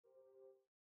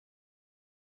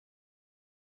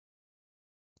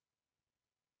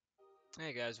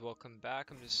Hey guys, welcome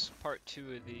back. I'm just part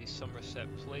 2 of the Summerset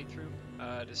playthrough.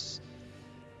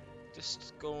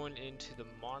 Just going into the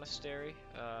monastery.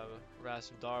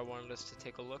 Razmdar wanted us to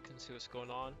take a look and see what's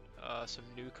going on. Some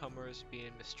newcomers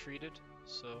being mistreated,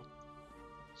 so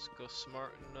let's go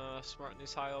smarten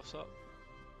these high elves up.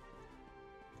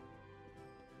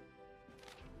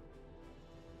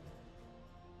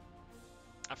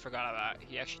 I forgot about.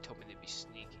 He actually told me to be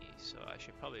sneaky, so I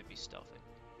should probably be stealthy.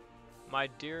 My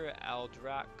dear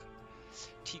Aldrak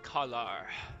Tikalar,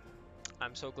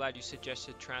 I'm so glad you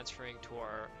suggested transferring to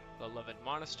our beloved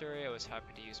monastery. I was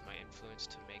happy to use my influence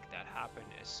to make that happen,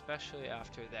 especially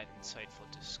after that insightful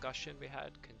discussion we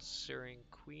had concerning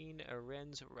Queen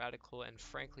Eren's radical and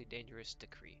frankly dangerous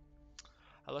decree.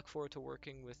 I look forward to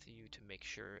working with you to make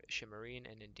sure Shimmerine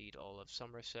and indeed all of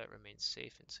Somerset remains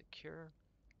safe and secure.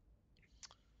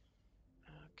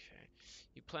 Okay.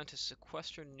 You plan to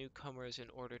sequester newcomers in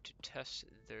order to test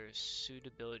their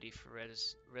suitability for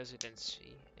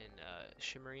residency in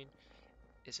Shimmerine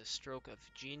is a stroke of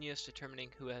genius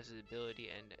determining who has the ability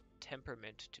and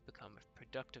temperament to become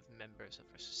productive members of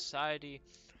our society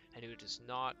and who does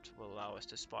not will allow us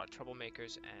to spot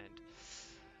troublemakers and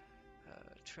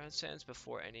transcends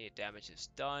before any damage is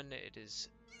done.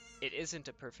 It isn't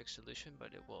a perfect solution,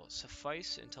 but it will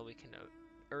suffice until we can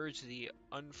urge the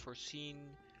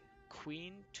unforeseen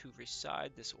queen to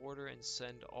reside this order and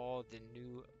send all the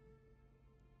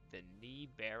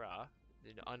Nibera,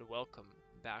 the unwelcome,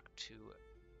 back to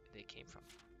they came from.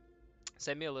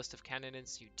 Send me a list of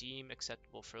candidates you deem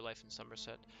acceptable for life in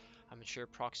Somerset. I'm sure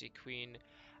Proxy Queen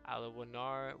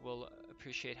Alawanar will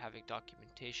appreciate having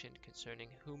documentation concerning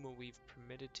whom we've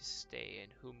permitted to stay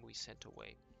and whom we sent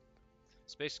away.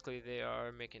 So basically they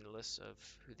are making a list of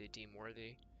who they deem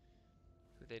worthy,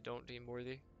 who they don't deem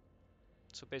worthy.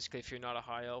 So basically if you're not a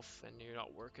high elf and you're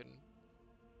not working,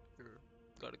 you're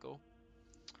gotta go.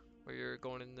 Or you're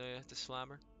going in the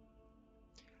slammer.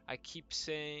 I keep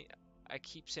saying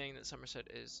that Somerset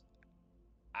is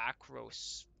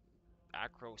acrosant.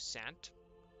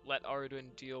 Let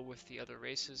Arduin deal with the other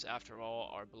races. After all,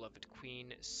 our beloved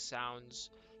queen spends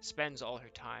all her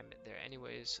time there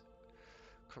anyways,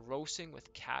 carousing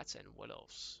with cats and wood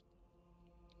elves.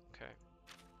 Okay.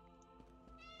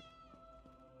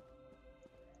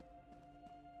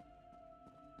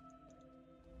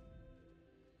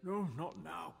 No, not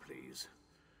now, please.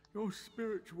 Your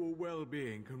spiritual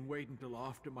well-being can wait until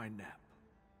after my nap.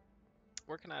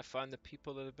 Where can I find the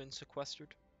people that have been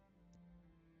sequestered?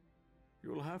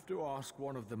 You'll have to ask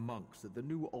one of the monks that the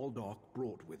new Aldok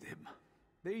brought with him.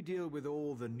 They deal with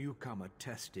all the newcomer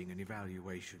testing and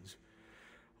evaluations.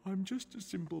 I'm just a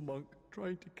simple monk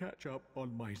trying to catch up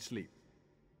on my sleep.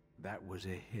 That was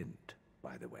a hint,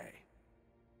 by the way.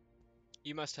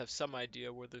 You must have some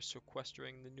idea where they're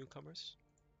sequestering the newcomers.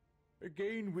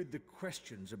 Again with the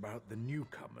questions about the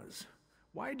newcomers.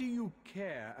 Why do you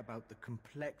care about the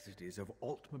complexities of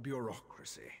Altma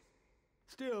bureaucracy?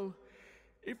 Still,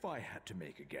 if I had to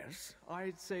make a guess,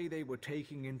 I'd say they were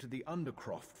taking into the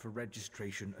Undercroft for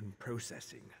registration and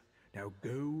processing. Now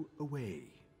go away.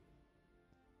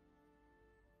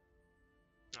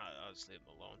 I'll just leave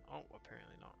them alone. Oh,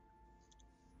 apparently not.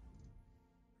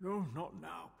 No, not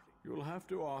now, please. You'll have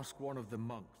to ask one of the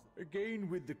monks. Again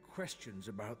with the questions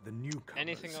about the newcomers.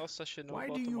 Anything else I should know Why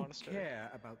about do the you monastery? care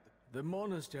about the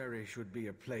monastery should be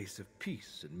a place of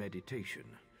peace and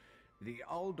meditation. The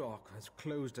Aldok has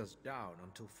closed us down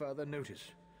until further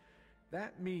notice.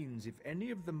 That means if any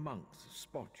of the monks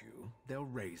spot you, they'll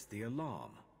raise the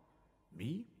alarm.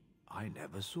 Me? I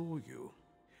never saw you.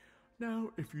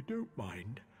 Now, if you don't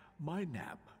mind, my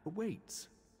nap awaits.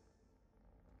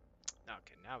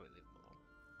 Okay, now we leave them alone.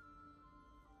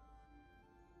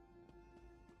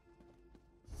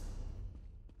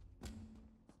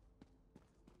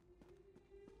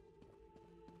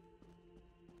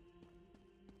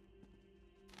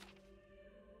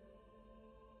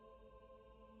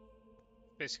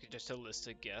 Basically just a list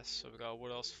of guests. So we got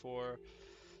what else for?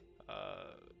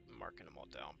 Marking them all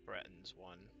down. Bretons,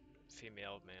 one.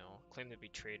 Female, male. Claim to be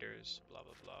traitors. Blah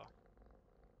blah blah.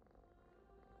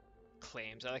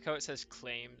 Claims. I like how it says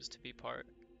claims to be part.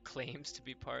 Claims to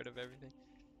be part of everything.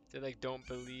 They like don't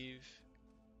believe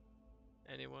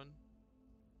anyone.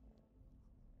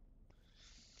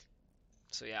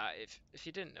 So yeah, if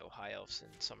you didn't know, high elves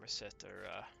in Somerset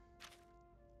are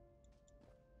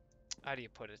how do you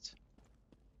put it?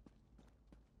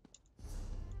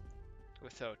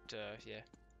 Without yeah.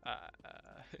 How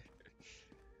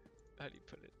do you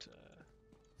put it?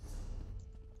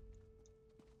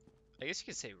 I guess you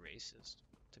could say racist,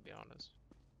 to be honest.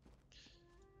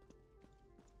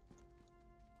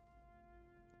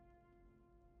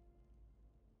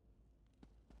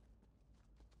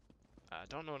 I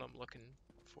don't know what I'm looking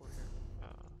for here.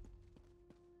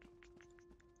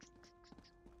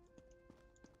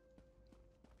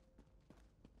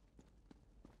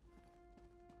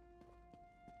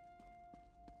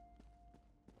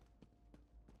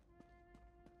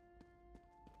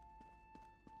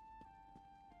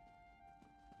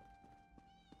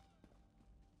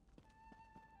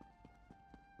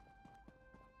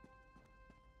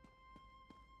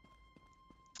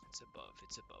 It's above.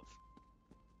 It's above.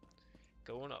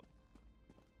 Going up.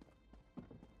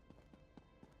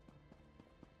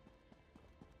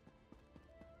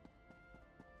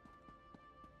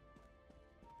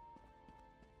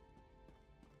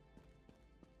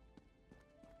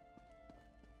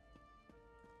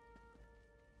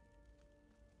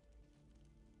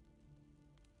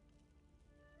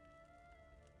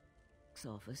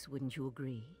 Office, wouldn't you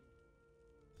agree?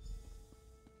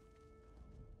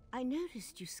 I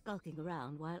noticed you skulking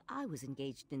around while I was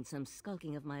engaged in some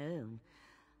skulking of my own.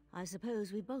 I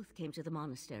suppose we both came to the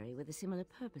monastery with a similar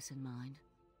purpose in mind.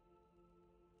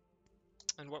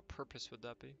 And what purpose would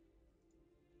that be?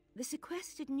 The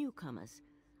sequestered newcomers.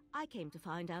 I came to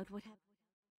find out what happened.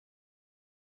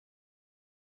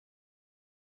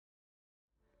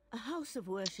 A house of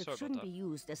worship shouldn't be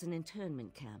used as an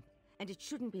internment camp. And it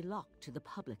shouldn't be locked to the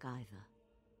public either.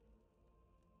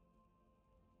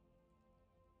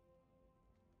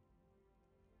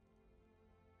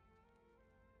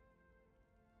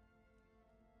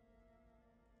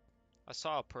 I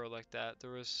saw a pearl like that.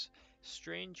 There was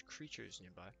strange creatures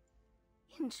nearby.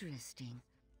 Interesting.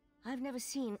 I've never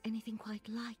seen anything quite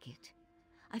like it.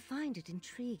 I find it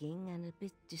intriguing and a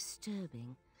bit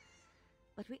disturbing.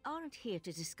 But we aren't here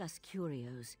to discuss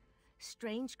curios.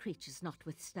 Strange creatures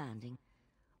notwithstanding.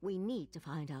 We need to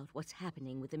find out what's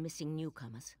happening with the missing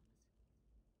newcomers.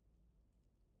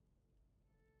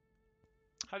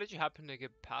 How did you happen to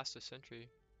get past the sentry?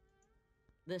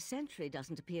 The sentry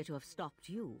doesn't appear to have stopped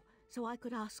you, so I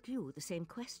could ask you the same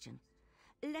question.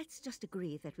 Let's just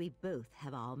agree that we both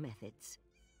have our methods.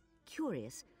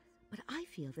 Curious, but I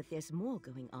feel that there's more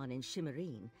going on in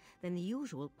Shimmerine than the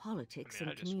usual politics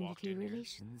and community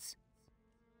relations.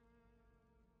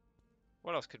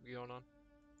 What else could be going on?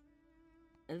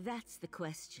 That's the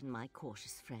question, my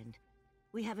cautious friend.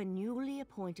 We have a newly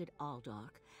appointed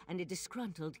Aldarch and a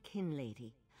disgruntled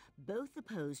kin-lady, both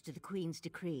opposed to the Queen's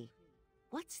decree.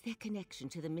 What's their connection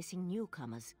to the missing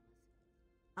newcomers?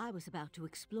 I was about to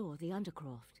explore the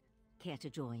Undercroft. Care to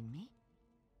join me?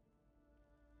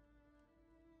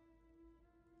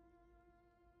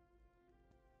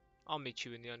 I'll meet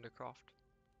you in the Undercroft.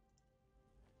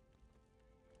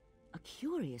 A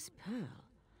curious pearl.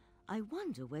 I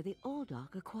wonder where the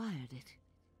Aldarch acquired it.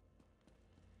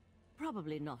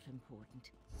 Probably not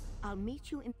important. I'll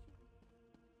meet you in...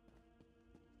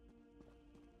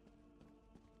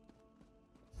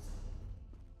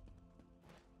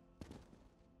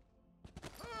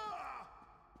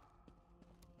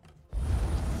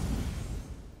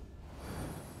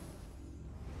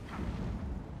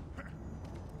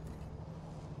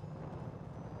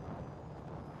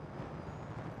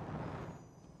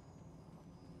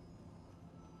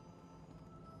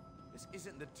 This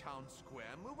isn't the town square.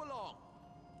 Move along.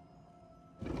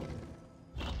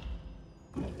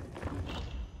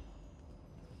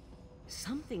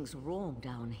 Something's wrong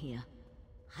down here.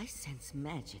 I sense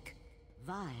magic.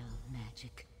 Vile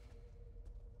magic.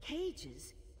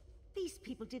 Cages? These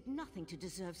people did nothing to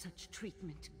deserve such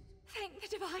treatment. Thank the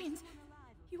Divines!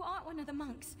 You aren't one of the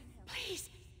monks.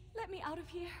 Please, let me out of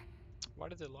here. Why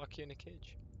did they lock you in a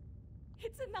cage?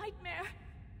 It's a nightmare.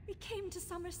 We came to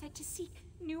Summerset to seek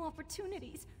new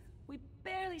opportunities. We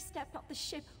barely stepped off the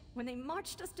ship when they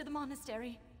marched us to the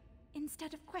monastery.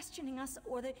 Instead of questioning us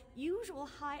or the usual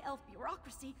high elf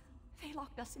bureaucracy, they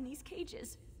locked us in these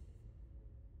cages.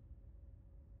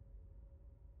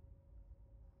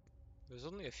 There's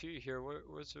only a few here.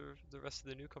 Where's the rest of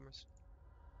the newcomers?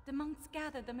 The monks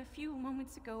gathered them a few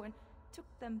moments ago and took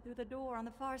them through the door on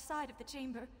the far side of the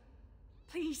chamber.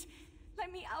 Please,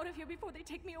 let me out of here before they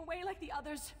take me away like the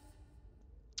others.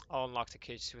 I'll unlock the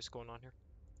cage, see what's going on here.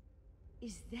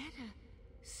 Is that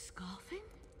a scoffin?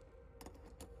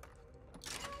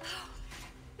 Oh,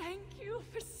 thank you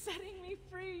for setting me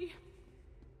free.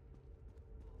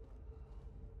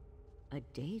 A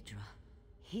Daedra.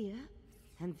 Here?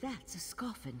 And that's a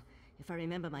scoffin, if I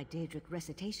remember my Daedric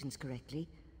recitations correctly.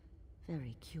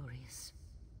 Very curious.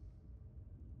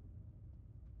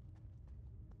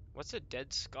 What's a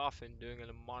dead scoffin doing in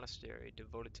a monastery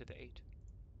devoted to the Eight?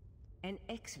 An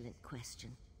excellent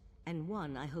question, and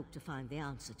one I hope to find the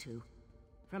answer to.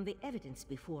 From the evidence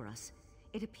before us,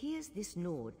 it appears this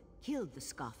Nord killed the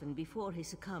Scoffin before he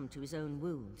succumbed to his own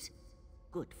wounds.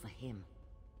 Good for him.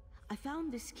 I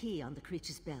found this key on the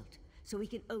creature's belt, so we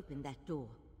can open that door.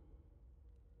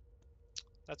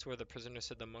 That's where the prisoner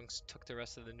said the monks took the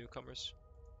rest of the newcomers.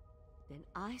 Then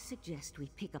I suggest we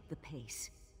pick up the pace.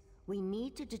 We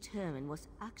need to determine what's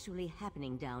actually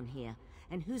happening down here,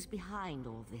 and who's behind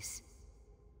all this.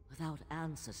 Without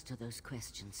answers to those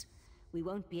questions, we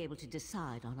won't be able to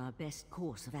decide on our best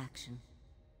course of action.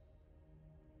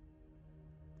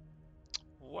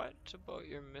 What about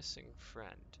your missing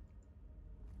friend?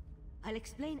 I'll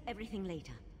explain everything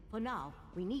later. For now,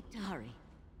 we need to hurry.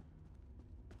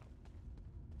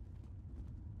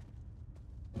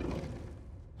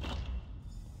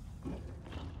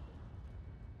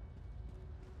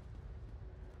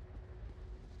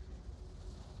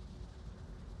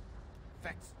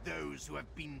 Affects those who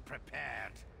have been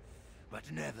prepared. But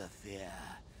never fear.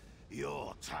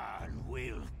 Your turn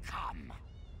will come.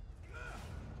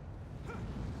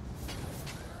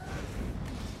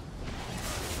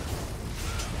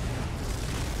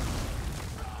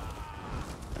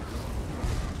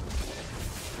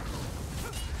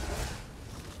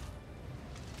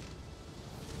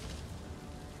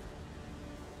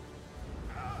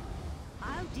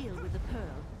 I'll deal with the pearl.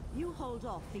 You hold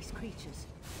off these creatures.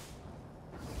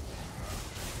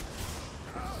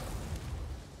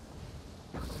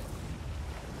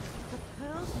 The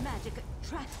pearl's magic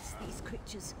attracts these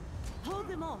creatures. Hold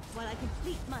them off while I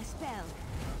complete my spell.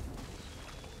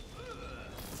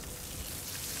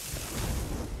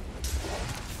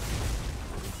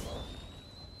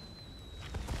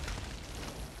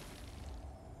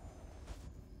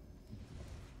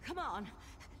 Come on,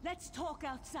 let's talk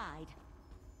outside.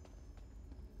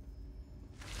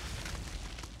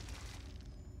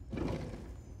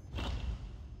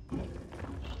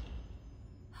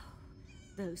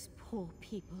 Those poor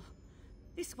people.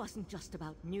 This wasn't just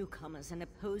about newcomers and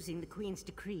opposing the Queen's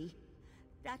decree.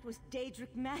 That was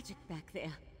Daedric magic back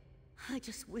there. I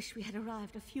just wish we had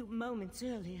arrived a few moments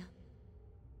earlier.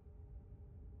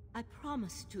 I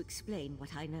promised to explain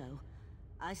what I know.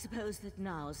 I suppose that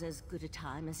now's as good a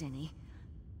time as any.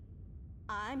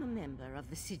 I'm a member of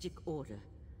the Sijic Order.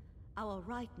 Our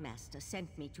Rite Master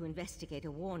sent me to investigate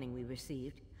a warning we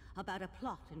received about a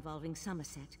plot involving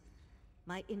Summerset.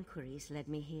 My inquiries led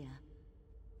me here.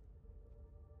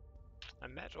 I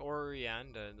met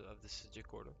Orianda of the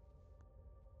Sijic Order.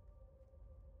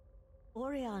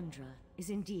 Oriandra is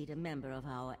indeed a member of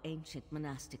our ancient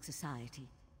monastic society.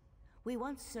 We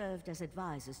once served as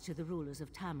advisors to the rulers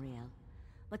of Tamriel,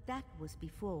 but that was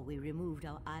before we removed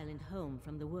our island home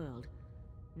from the world.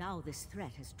 Now this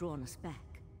threat has drawn us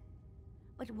back.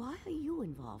 But why are you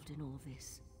involved in all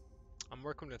this? I'm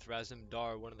working with Razim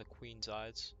Dar, one of the Queen's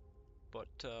eyes. But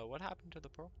what happened to the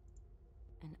pearl?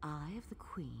 An eye of the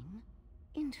Queen?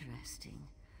 Interesting.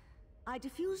 I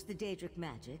diffused the Daedric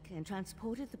magic and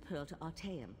transported the pearl to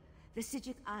Artaeum, the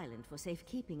Sijic island, for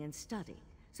safekeeping and study,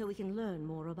 so we can learn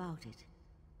more about it.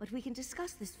 But we can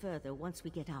discuss this further once we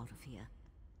get out of here.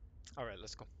 Alright,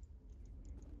 let's go.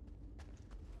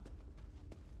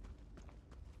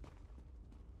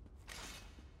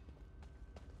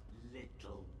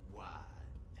 Little one,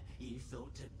 you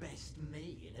thought to best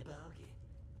me in a bargain.